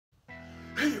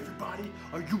everybody?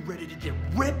 Are you ready to get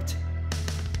ripped?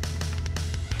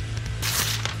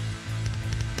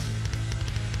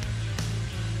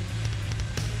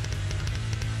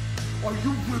 Are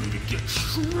you ready to get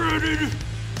shredded?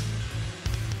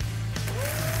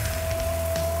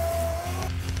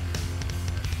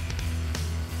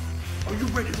 Are you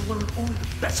ready to learn only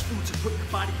the best foods and put in your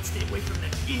body and stay away from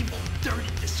the evil, dirty,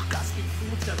 disgusting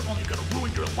foods that are only going to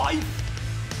ruin your life?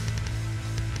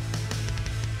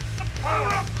 The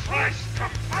power of Christ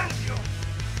compels you!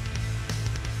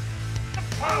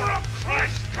 The power of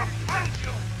Christ compels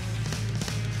you!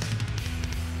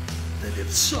 Then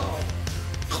if so,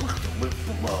 click the link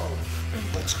below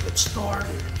and let's get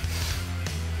started.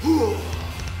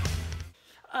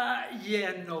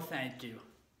 Yeah, no thank you.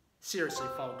 Seriously,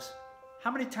 folks.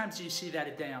 How many times do you see that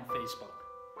a day on Facebook?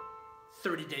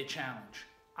 30-day challenge.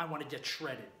 I want to get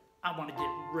shredded. I want to get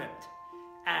ripped.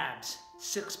 Abs,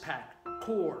 six-pack,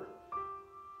 core,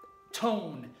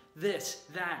 tone, this,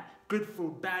 that, good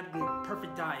food, bad food,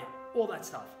 perfect diet, all that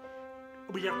stuff.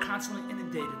 We are constantly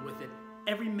inundated with it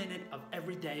every minute of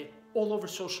every day, all over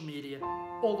social media,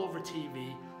 all over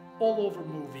TV, all over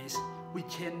movies. We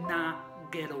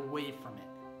cannot get away from it.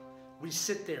 We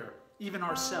sit there, even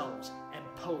ourselves, and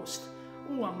post,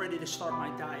 ooh, I'm ready to start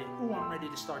my diet. Ooh, I'm ready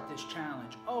to start this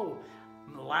challenge. Oh,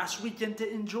 the last weekend to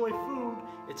enjoy food.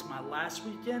 It's my last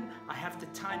weekend. I have to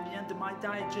time the end of my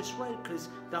diet just right because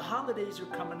the holidays are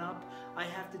coming up. I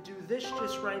have to do this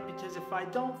just right because if I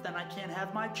don't, then I can't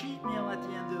have my cheat meal at the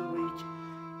end of the week.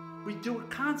 We do it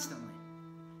constantly.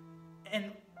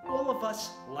 And all of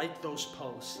us like those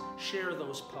posts, share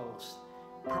those posts,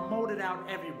 promote it out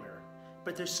everywhere.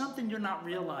 But there's something you're not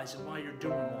realizing while you're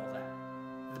doing all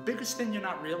that. The biggest thing you're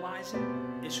not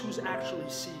realizing is who's actually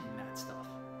seeing that stuff.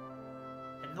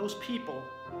 And those people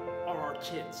are our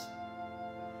kids.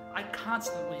 I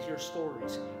constantly hear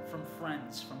stories from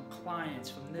friends, from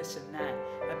clients, from this and that,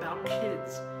 about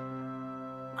kids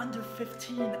under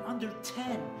 15, under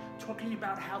 10, talking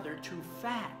about how they're too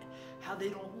fat, how they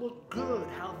don't look good,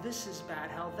 how this is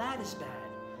bad, how that is bad.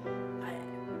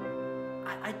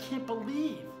 I can't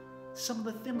believe some of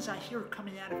the things I hear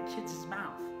coming out of kids'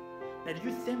 mouth. Now, do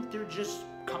you think they're just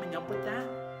coming up with that?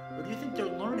 Or do you think they're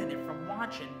learning it from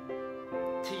watching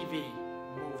TV,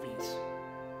 movies,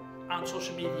 on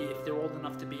social media if they're old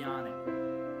enough to be on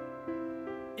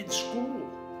it, in school,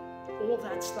 all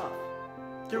that stuff?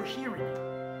 They're hearing it.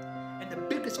 And the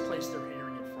biggest place they're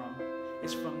hearing it from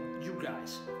is from you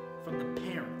guys, from the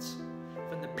parents,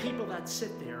 from the people that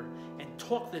sit there and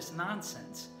talk this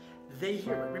nonsense. They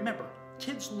hear it. Remember,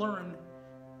 kids learn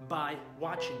by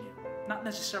watching you. Not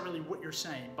necessarily what you're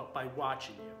saying, but by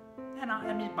watching you. And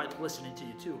I mean by listening to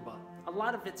you too, but a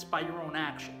lot of it's by your own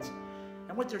actions.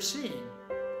 And what they're seeing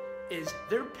is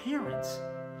their parents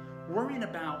worrying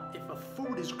about if a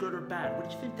food is good or bad. What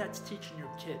do you think that's teaching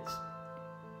your kids?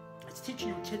 It's teaching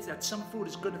your kids that some food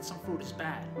is good and some food is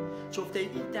bad. So if they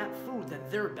eat that food, then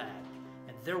they're bad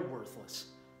and they're worthless.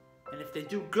 And if they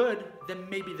do good, then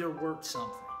maybe they're worth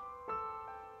something.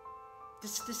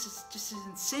 This is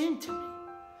insane to me.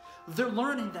 They're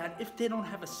learning that if they don't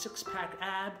have a six-pack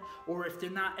ab, or if they're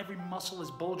not, every muscle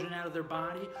is bulging out of their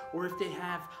body, or if they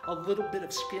have a little bit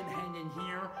of skin hanging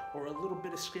here, or a little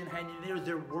bit of skin hanging there,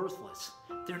 they're worthless.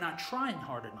 They're not trying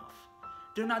hard enough.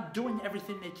 They're not doing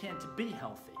everything they can to be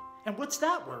healthy. And what's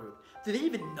that word? Do they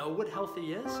even know what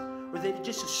healthy is? Or they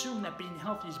just assume that being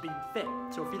healthy is being fit.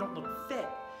 So if you don't look fit,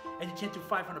 and you can't do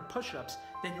 500 push-ups,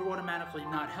 then you're automatically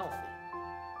not healthy.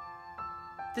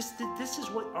 This is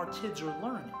what our kids are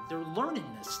learning. They're learning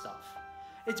this stuff.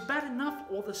 It's bad enough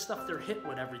all the stuff they're hit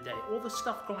with every day, all the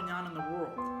stuff going on in the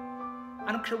world.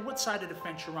 I don't care what side of the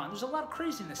fence you're on. There's a lot of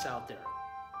craziness out there.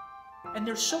 And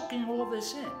they're soaking all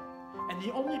this in. And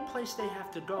the only place they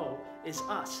have to go is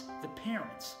us, the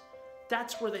parents.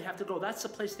 That's where they have to go. That's the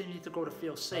place they need to go to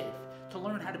feel safe, to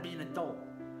learn how to be an adult,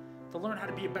 to learn how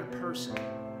to be a better person.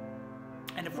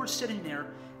 And if we're sitting there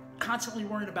constantly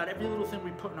worrying about every little thing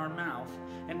we put in our mouth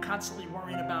and constantly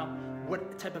worrying about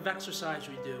what type of exercise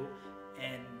we do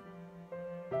and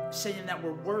saying that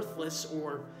we're worthless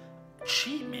or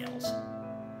cheat meals,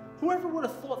 whoever would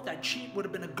have thought that cheat would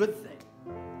have been a good thing?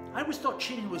 I always thought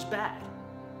cheating was bad.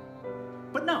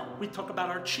 But no, we talk about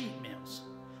our cheat meals.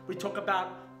 We talk about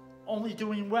only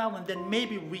doing well and then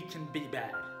maybe we can be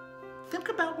bad. Think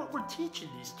about what we're teaching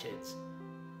these kids.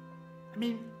 I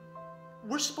mean,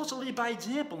 we're supposed to lead by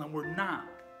example and we're not.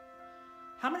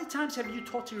 How many times have you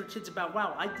talked to your kids about,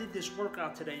 wow, I did this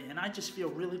workout today and I just feel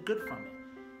really good from it.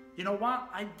 You know what?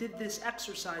 I did this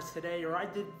exercise today, or I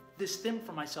did this thing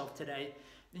for myself today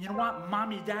And you know what?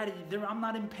 Mommy, daddy, I'm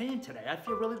not in pain today. I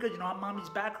feel really good. You know how mommy's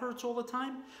back hurts all the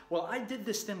time? Well, I did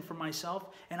this thing for myself,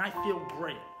 and I feel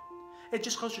great. It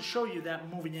just goes to show you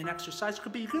that moving and exercise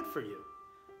could be good for you.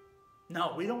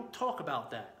 No, we don't talk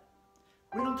about that.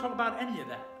 We don't talk about any of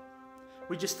that.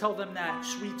 We just tell them that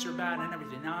sweets are bad and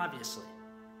everything. Now, obviously,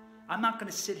 I'm not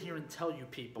going to sit here and tell you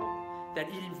people that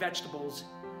eating vegetables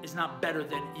is not better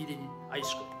than eating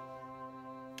ice cream.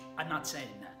 I'm not saying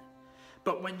that.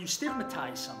 But when you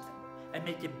stigmatize something and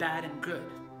make it bad and good,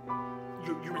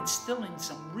 you're instilling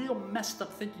some real messed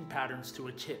up thinking patterns to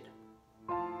a kid.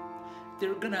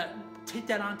 They're going to take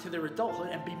that on to their adulthood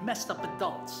and be messed up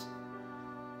adults.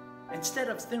 Instead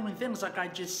of doing things like I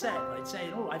just said, like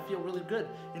saying, oh, I feel really good.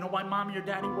 You know why mommy or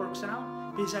daddy works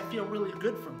out? Because I feel really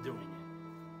good from doing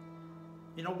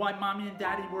it. You know why mommy and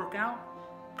daddy work out?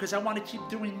 Because I want to keep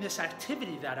doing this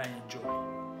activity that I enjoy.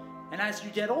 And as you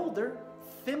get older,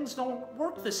 things don't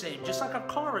work the same. Just like a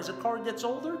car, as a car gets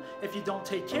older, if you don't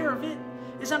take care of it,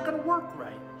 it's not going to work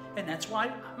right. And that's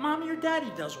why mommy or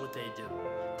daddy does what they do.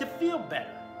 To feel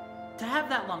better. To have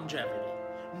that longevity.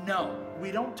 No,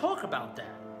 we don't talk about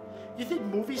that. You think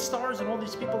movie stars and all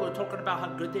these people are talking about how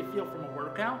good they feel from a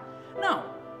workout? No.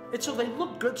 It's so they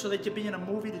look good so they could be in a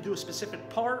movie to do a specific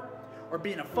part or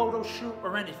be in a photo shoot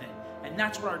or anything. And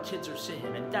that's what our kids are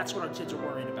seeing, and that's what our kids are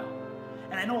worried about.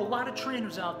 And I know a lot of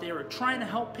trainers out there are trying to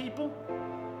help people,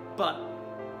 but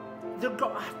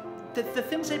the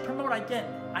things they promote, I get.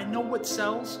 I know what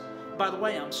sells. By the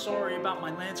way, I'm sorry about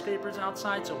my landscapers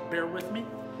outside, so bear with me.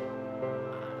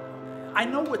 I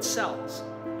know what sells.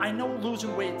 I know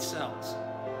losing weight sells.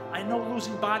 I know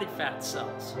losing body fat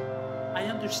sells. I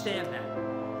understand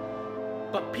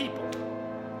that. But people,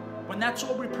 when that's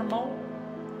all we promote,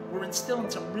 we're instilling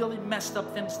some really messed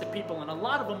up things to people, and a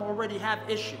lot of them already have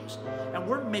issues, and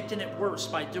we're making it worse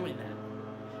by doing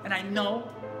that. And I know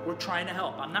we're trying to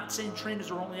help. I'm not saying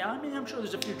trainers are only out. I mean, I'm sure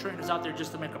there's a few trainers out there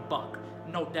just to make a buck,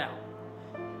 no doubt.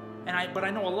 But I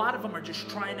know a lot of them are just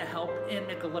trying to help and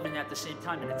make a living at the same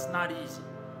time, and it's not easy.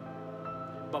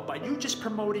 But by you just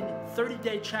promoting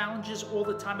 30-day challenges all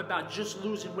the time about just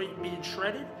losing weight and being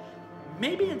shredded,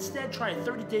 maybe instead try a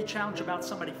 30-day challenge about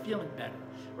somebody feeling better,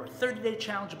 or a 30-day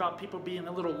challenge about people being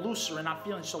a little looser and not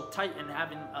feeling so tight and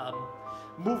having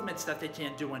movements that they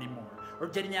can't do anymore, or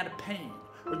getting out of pain,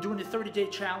 or doing a 30-day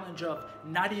challenge of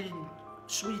not eating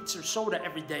sweets or soda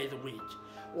every day of the week,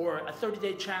 or a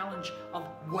 30-day challenge of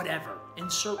whatever.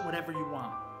 Insert whatever you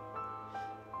want.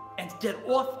 And get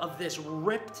off of this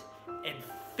ripped and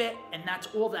fit, and that's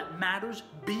all that matters,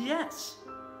 BS.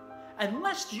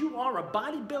 Unless you are a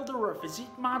bodybuilder or a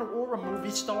physique model or a movie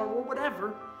star or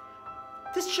whatever,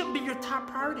 this shouldn't be your top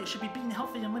priority. It should be being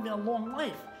healthy and living a long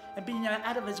life and being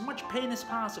out of as much pain as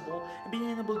possible and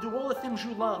being able to do all the things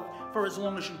you love for as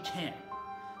long as you can.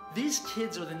 These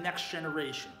kids are the next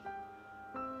generation.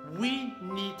 We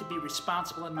need to be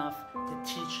responsible enough to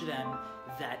teach them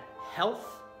that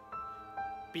health,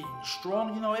 being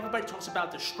strong, you know, everybody talks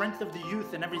about the strength of the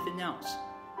youth and everything else.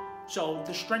 So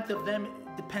the strength of them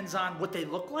depends on what they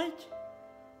look like.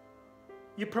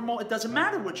 You promote, it doesn't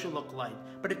matter what you look like,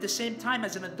 but at the same time,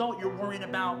 as an adult, you're worrying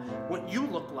about what you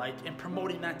look like and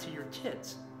promoting that to your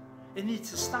kids. It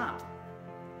needs to stop.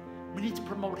 We need to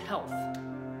promote health.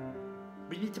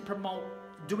 We need to promote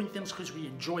doing things because we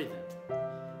enjoy them.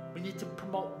 We need to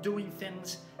promote doing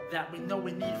things that we know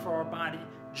we need for our body,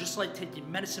 just like taking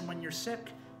medicine when you're sick.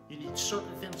 You need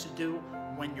certain things to do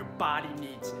when your body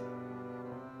needs it.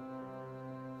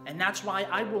 And that's why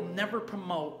I will never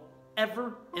promote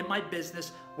ever in my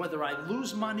business, whether I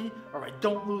lose money or I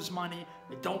don't lose money,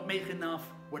 I don't make enough,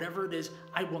 whatever it is,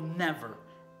 I will never,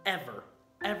 ever,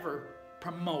 ever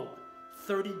promote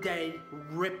 30-day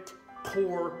ripped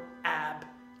core ab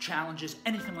challenges,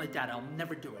 anything like that. I'll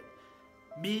never do it.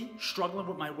 Me struggling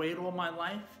with my weight all my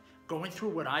life, going through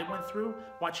what I went through,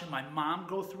 watching my mom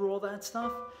go through all that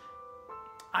stuff,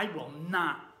 I will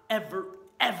not ever,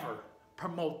 ever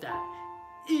promote that.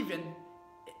 Even,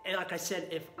 like I said,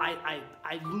 if I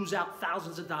lose out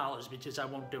thousands of dollars because I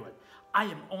won't do it. I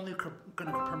am only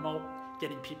going to promote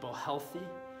getting people healthy.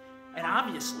 And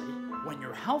obviously, when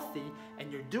you're healthy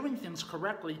and you're doing things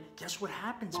correctly, guess what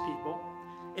happens, people?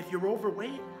 If you're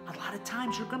overweight, a lot of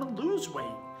times you're going to lose weight.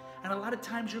 And a lot of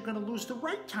times you're going to lose the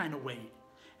right kind of weight.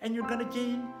 And you're going to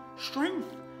gain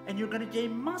strength. And you're going to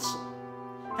gain muscle.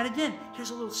 And again,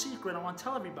 here's a little secret I want to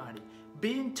tell everybody.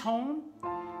 Being toned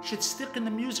should stick in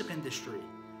the music industry.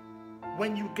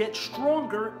 When you get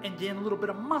stronger and gain a little bit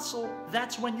of muscle,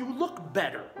 that's when you look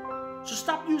better. So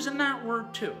stop using that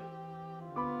word too.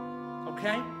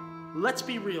 Okay? Let's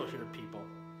be real here, people.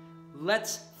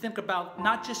 Let's think about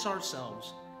not just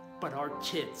ourselves, but our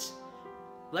kids.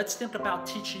 Let's think about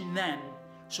teaching them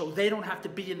so they don't have to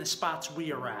be in the spots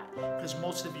we are at, because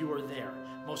most of you are there.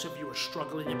 Most of you are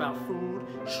struggling about food,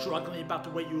 struggling about the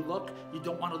way you look. You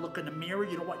don't want to look in the mirror.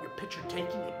 You don't want your picture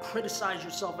taken. You criticize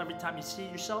yourself every time you see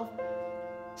yourself.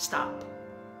 Stop.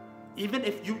 Even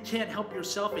if you can't help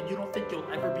yourself and you don't think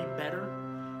you'll ever be better,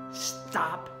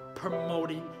 stop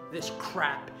promoting this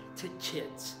crap to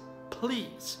kids.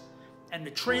 Please. And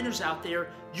the trainers out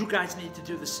there, you guys need to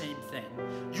do the same thing.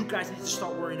 You guys need to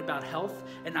start worrying about health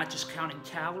and not just counting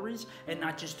calories and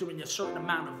not just doing a certain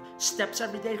amount of steps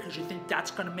every day because you think that's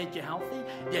going to make you healthy.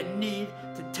 You need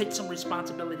to take some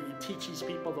responsibility and teach these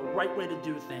people the right way to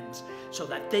do things so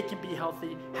that they can be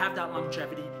healthy, have that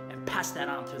longevity, and pass that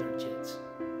on to their kids.